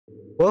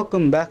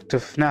Welcome back to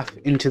FNAF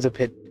Into the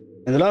Pit.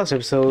 In the last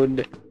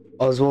episode,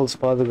 Oswald's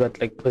father got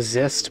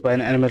possessed by an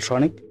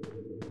animatronic.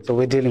 So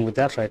we're dealing with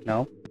that right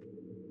now.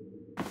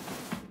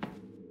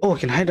 Oh, I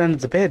can hide under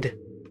the bed.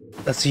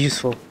 That's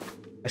useful.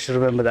 I should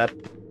remember that.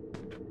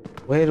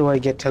 Where do I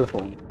get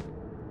telephone?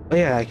 Oh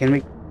yeah, I can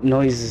make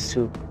noises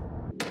too.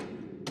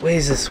 Where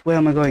is this? Where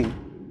am I going?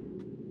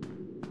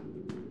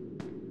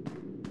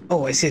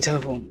 Oh, I see a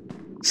telephone.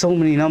 So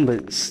many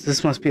numbers.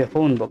 This must be a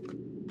phone book.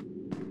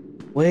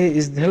 Where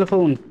is the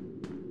telephone?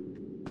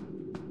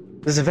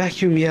 There's a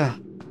vacuum here.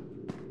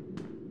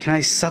 Can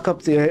I suck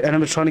up the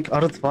animatronic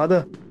out of the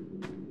father?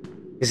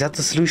 Is that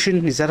the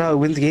solution? Is that how I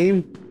win the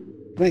game?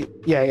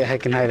 Yeah, I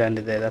can hide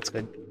under there. That's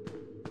good.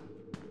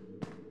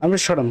 I'm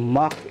just trying to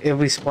mark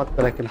every spot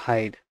that I can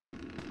hide.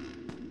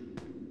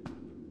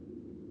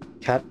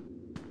 Cat.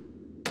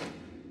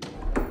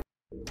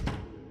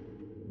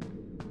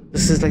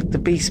 This is like the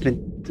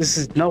basement. This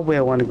is not where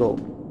I want to go.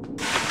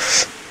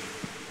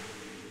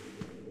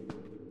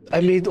 I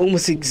made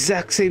almost the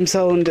exact same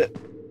sound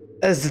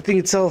as the thing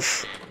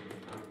itself.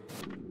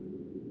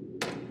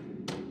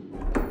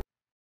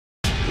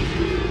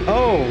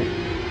 Oh!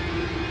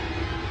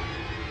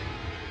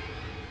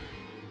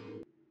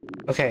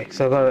 Okay,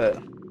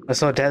 so I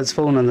saw Dad's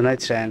phone on the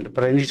nightstand,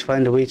 but I need to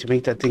find a way to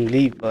make that thing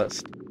leave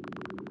first.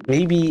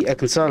 Maybe I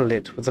can startle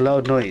it with a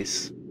loud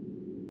noise.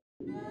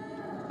 Can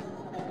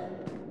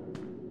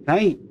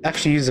I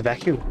actually use a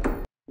vacuum?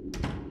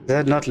 Is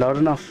that not loud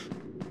enough?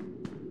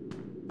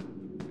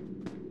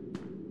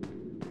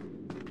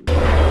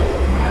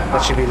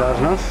 That should be loud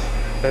enough.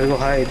 Better go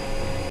hide.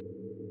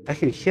 I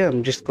can hear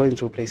him just going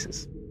through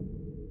places.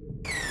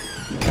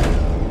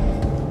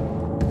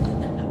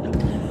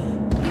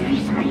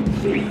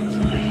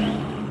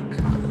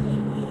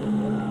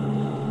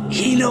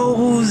 He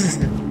knows!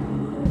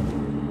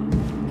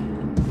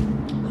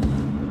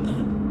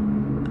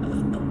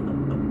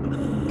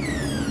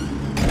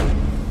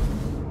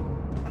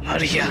 I'm out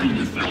of here.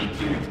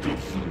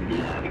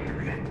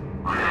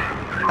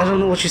 I don't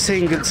know what you're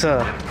saying, good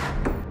sir.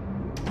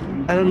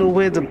 I don't know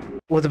where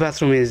the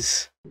bathroom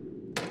is.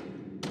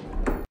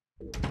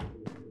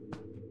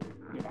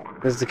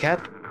 There's the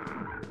cat.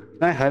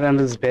 Can I hide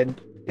under this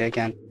bed? Yeah, I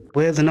can.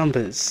 Where are the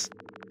numbers?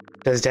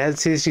 Does Dad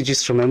seriously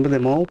just remember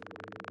them all?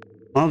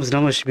 Mom's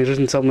number should be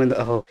written somewhere in the...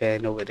 Oh, okay, I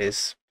know where it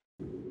is.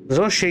 The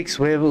door shakes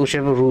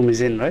whichever room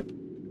is in, right?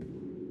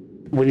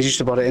 When you're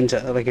just about to enter.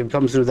 Like, if it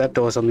comes through that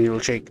door or something, it'll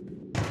shake.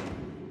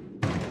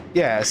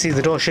 Yeah, see,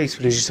 the door shakes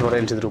when you're just about to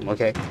enter the room,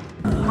 okay.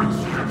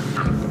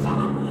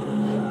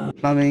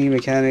 Plumbing,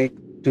 mechanic.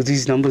 Do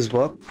these numbers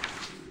work?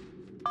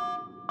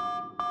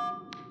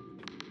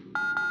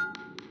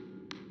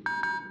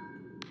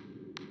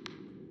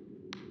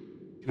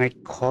 Can I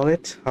call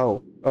it?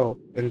 How? Oh,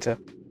 enter.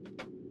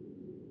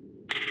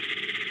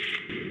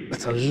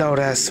 That's a loud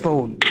ass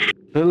phone.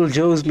 Little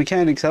Joe's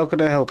Mechanics, how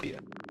can I help you?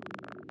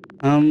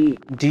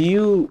 Do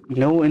you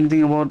know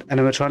anything about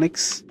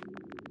animatronics?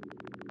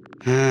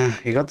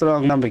 You got the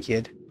wrong number,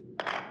 kid.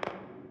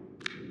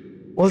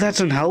 Well, that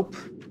doesn't help.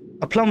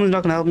 A plumber's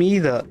not gonna help me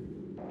either.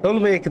 The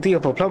only way I can think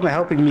of a plumber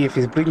helping me if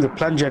he's bringing the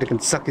plunger and can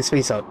suck his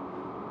face out.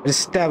 I just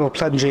stab a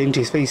plunger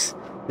into his face,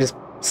 just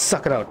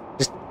suck it out.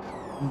 Just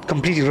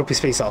completely rip his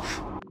face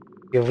off.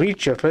 You've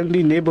reached your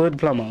friendly neighborhood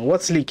plumber.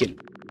 What's leaking?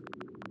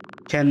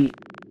 Can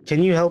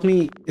you help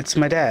me? It's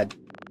my dad.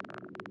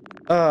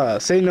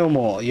 Say no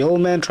more. Your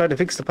old man tried to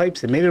fix the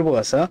pipes and made it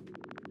worse, huh?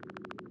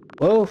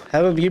 Well,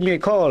 have him give me a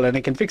call and I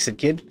can fix it,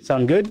 kid.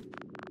 Sound good?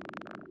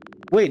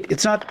 Wait,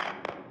 it's not...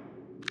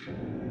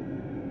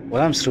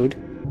 Well, I'm screwed.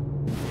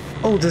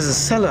 Oh, there's a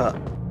cellar.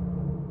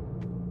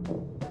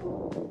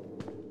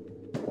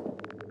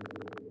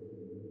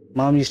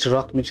 Mom used to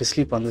rock me to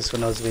sleep on this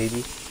when I was a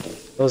baby.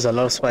 Those are a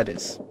lot of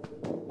spiders.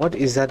 What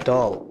is that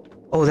doll?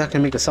 Oh, that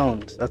can make a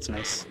sound. That's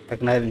nice. I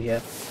can hide in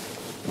here.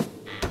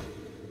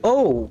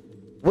 Oh,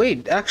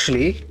 wait,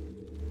 actually,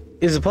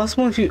 is it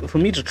possible for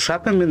me to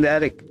trap him in the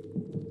attic?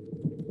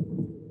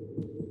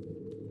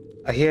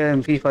 I hear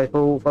him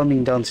fee-fi-fo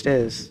farming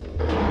downstairs.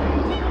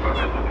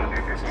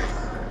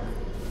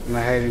 Can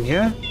I hide in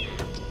here?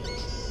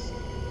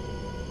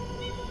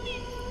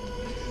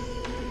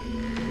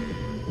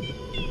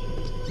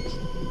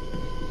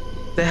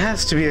 There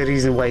has to be a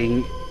reason why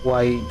you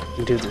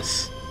can do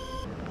this.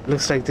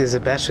 Looks like there's a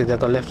battery that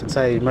got left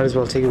inside. Might as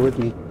well take it with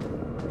me.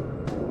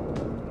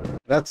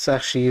 That's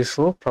actually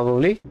useful,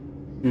 probably.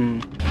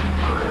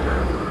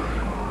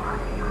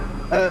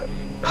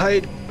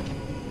 Hide.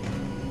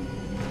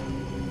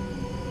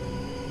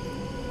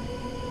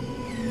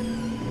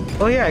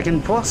 Oh yeah, I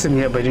can pause him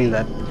here by doing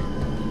that.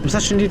 I'm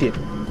such an idiot.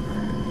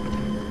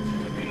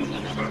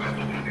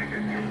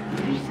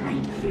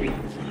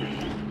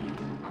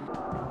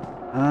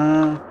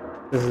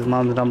 This is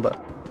Mom's number.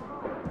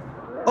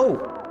 Oh!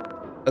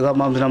 I got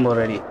Mom's number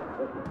already.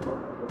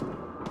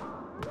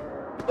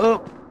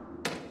 Oh!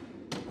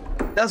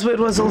 That's where it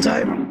was all the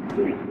time.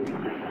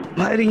 I'm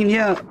hiding in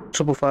here.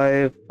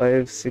 555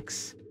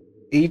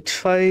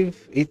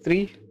 5685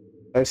 83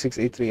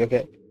 5683.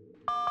 Okay.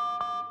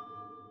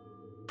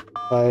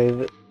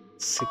 5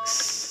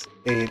 6,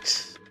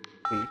 8,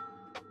 3.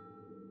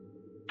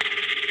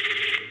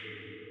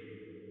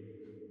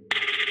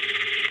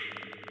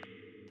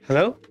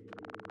 Hello?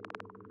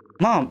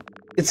 Mom,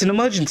 it's an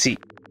emergency.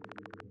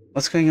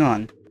 What's going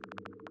on?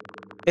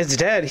 It's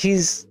Dad.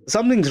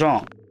 Something's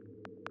wrong.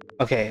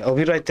 Okay, I'll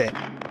be right there.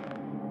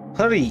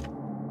 Hurry.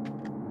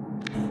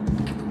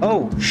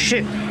 Oh,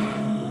 shit.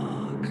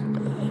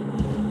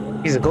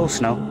 He's a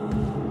ghost now.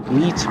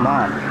 Meet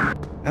Mom.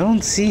 I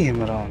don't see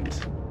him around,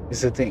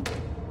 is the thing.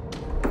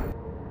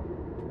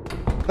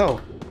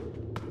 Oh,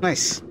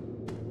 nice.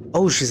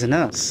 Oh, she's a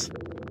nurse.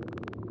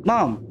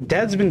 Mom,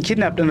 Dad's been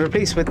kidnapped and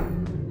replaced with...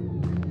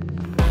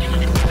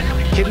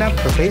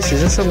 Kidnapped, replaced?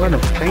 Is this some kind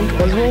of prank,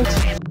 Oswald?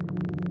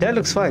 Dad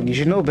looks fine. You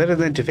should know better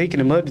than to fake an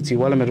emergency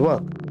while I'm at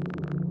work.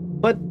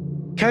 But,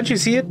 can't you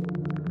see it?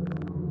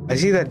 I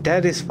see that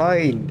Dad is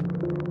fine.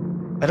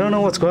 I don't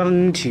know what's going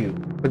on into you,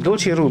 but go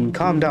to your room and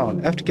calm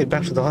down. I have to get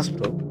back to the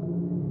hospital.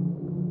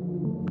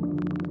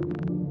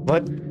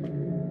 What?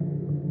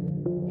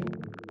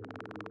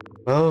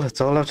 Well, it's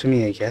all up to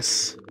me, I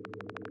guess.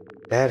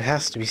 Dad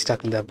has to be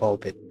stuck in that ball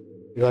pit.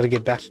 We gotta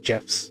get back to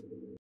Jeff's.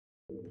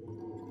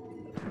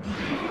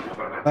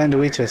 Find a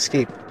way to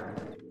escape.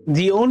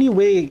 The only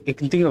way I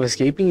can think of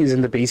escaping is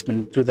in the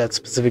basement through that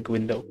specific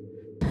window.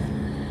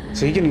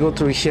 So you can go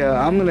through here.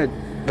 I'm gonna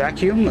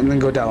vacuum and then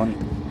go down.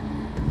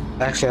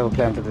 I actually have a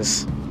plan for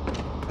this.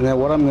 And then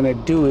what I'm gonna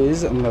do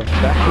is I'm gonna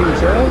vacuum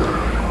here,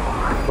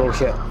 go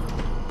here.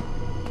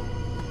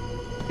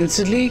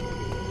 Instantly,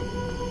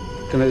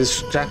 gonna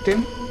distract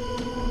him.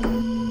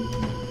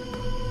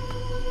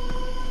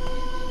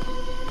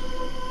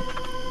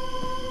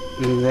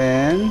 And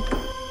then...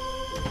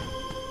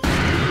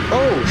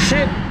 Oh,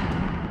 shit!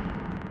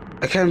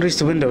 I can't reach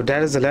the window.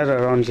 There is a ladder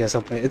around here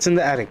somewhere. It's in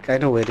the attic. I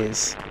know where it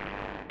is.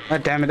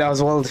 God damn it,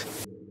 Oswald.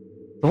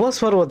 The worst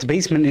part about the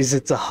basement is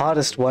it's the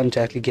hardest one to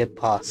actually get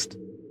past.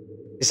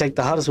 It's like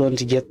the hardest one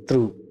to get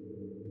through.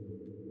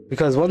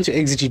 Because once you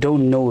exit, you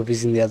don't know if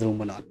he's in the other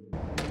room or not.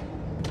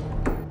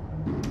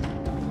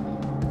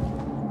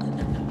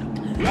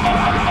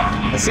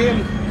 I see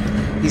him.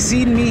 He's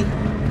seen me.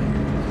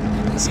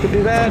 This could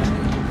be bad.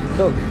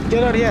 Go,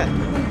 get out of here.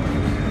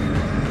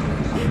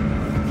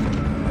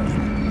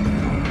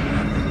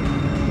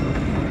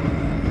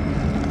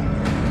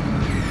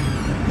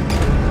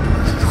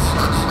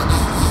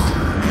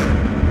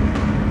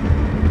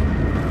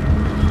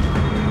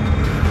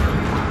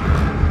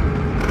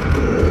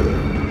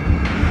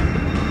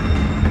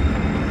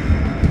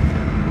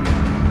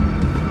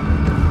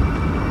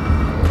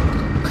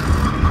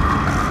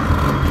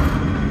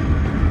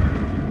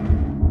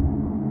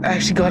 I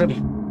actually got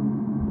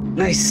him.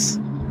 Nice.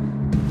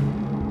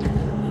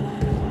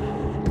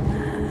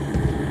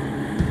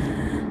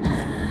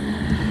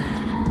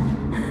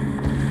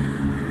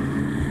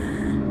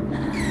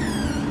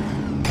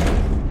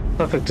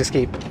 Perfect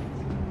escape.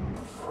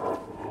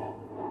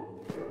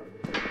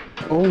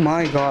 Oh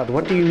my god,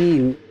 what do you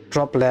mean,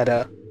 drop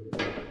ladder?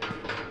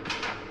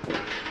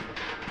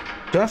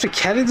 Do I have to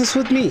carry this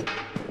with me?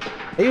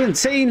 Are you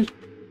insane?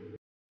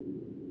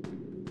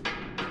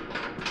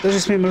 That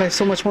just made my life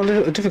so much more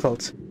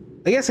difficult.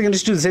 I guess I can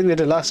just do the same thing I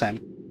did last time.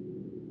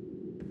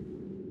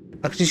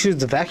 I could just use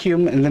the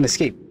vacuum and then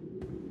escape.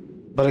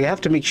 But I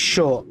have to make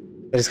sure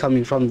that it's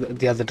coming from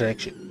the other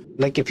direction.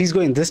 Like if he's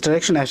going this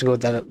direction, I have to go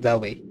that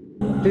way.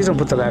 Please don't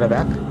put the ladder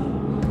back.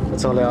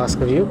 That's all I ask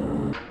of you.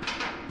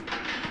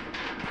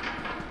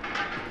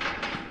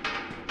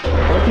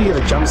 What if you get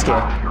a jump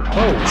scare?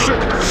 Oh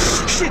shit!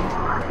 Shit!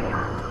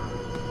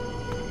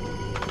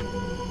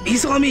 He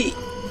saw me!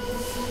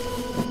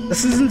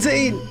 This is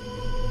insane!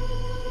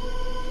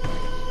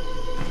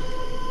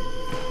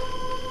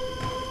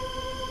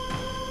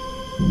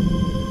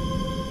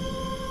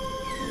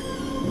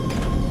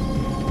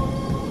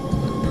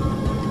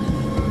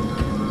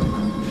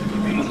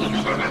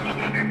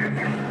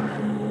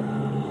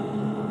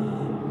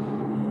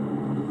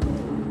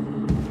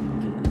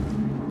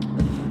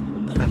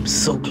 I'm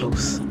so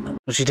close.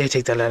 Don't you dare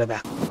take that ladder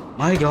back.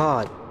 My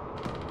god.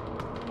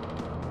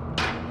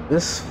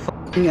 This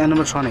fucking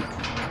animatronic.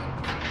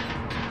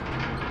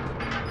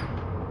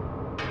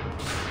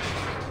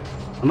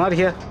 I'm out of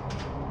here.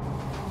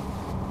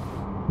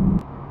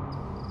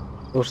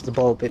 Go to the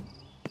ball pit.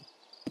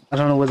 I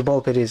don't know where the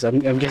ball pit is.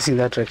 I'm guessing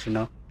that direction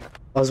now.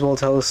 Oswald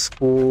House,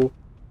 school,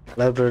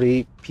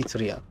 library,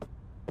 pizzeria.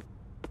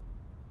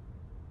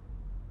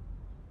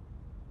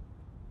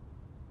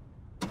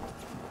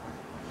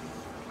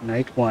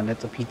 Night 1 at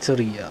the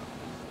pizzeria.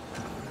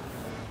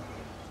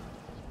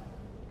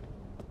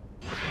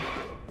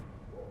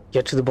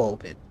 Get to the ball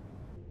pit.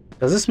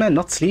 Does this man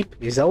not sleep?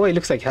 Is that why he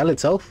looks like hell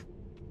itself?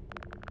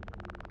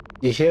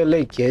 You're here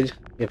late, kid.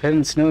 Your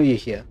parents know you're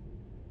here.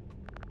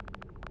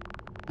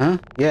 Huh?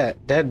 Yeah,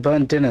 Dad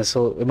burnt dinner,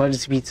 so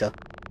emergency pizza.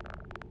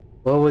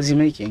 What was he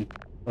making?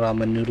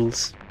 Ramen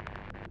noodles.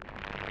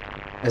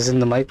 As in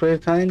the microwave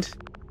kind?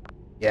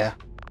 Yeah.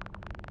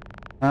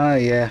 Ah,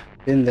 yeah.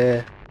 Been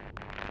there.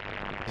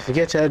 You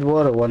forget to add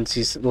water once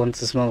the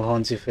smell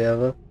haunts you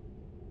forever.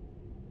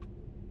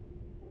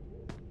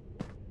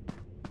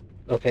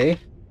 Okay.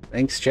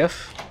 Thanks,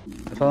 Jeff.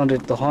 I found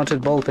it, the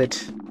haunted ball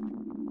pit.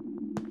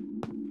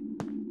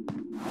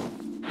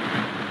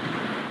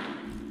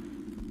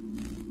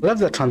 Love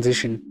that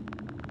transition.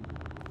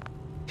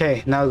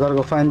 Okay, now I gotta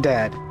go find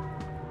Dad.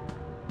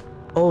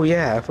 Oh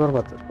yeah, I forgot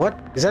about that. What?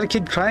 Is that a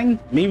kid crying?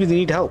 Maybe they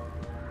need help.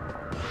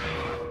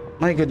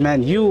 My good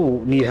man,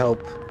 you need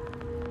help.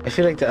 I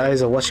feel like the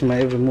eyes are watching my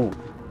every move.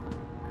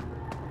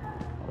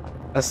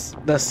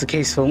 That's the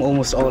case for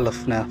almost all of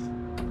FNAF.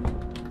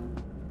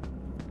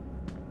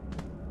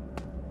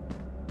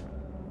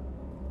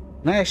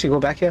 Can I actually go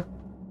back here?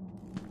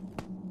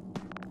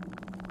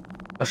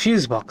 A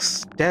fuse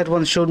box. Dad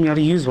once showed me how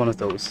to use one of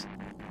those.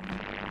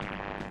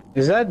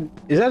 Is that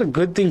a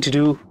good thing to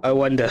do? I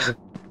wonder.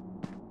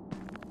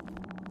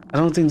 I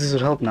don't think this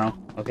would help now.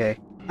 Okay.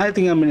 I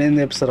think I'm gonna end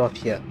the episode off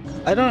here.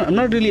 I'm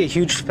not really a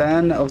huge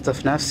fan of the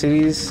FNAF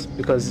series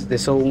because they're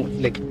so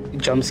like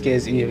jump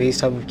scares in your face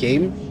type of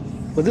game.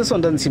 But this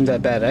one doesn't seem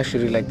that bad. I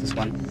actually really like this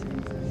one.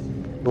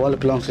 The wallet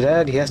belongs to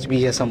Dad. He has to be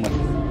here somewhere.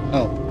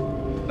 Oh,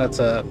 that's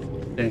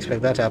didn't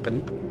expect that to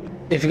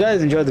happen. If you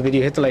guys enjoyed the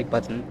video, hit the like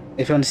button.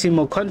 If you want to see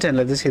more content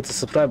like this, hit the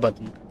subscribe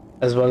button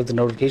as well as the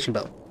notification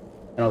bell.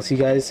 And I'll see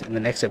you guys in the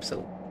next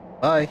episode.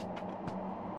 Bye.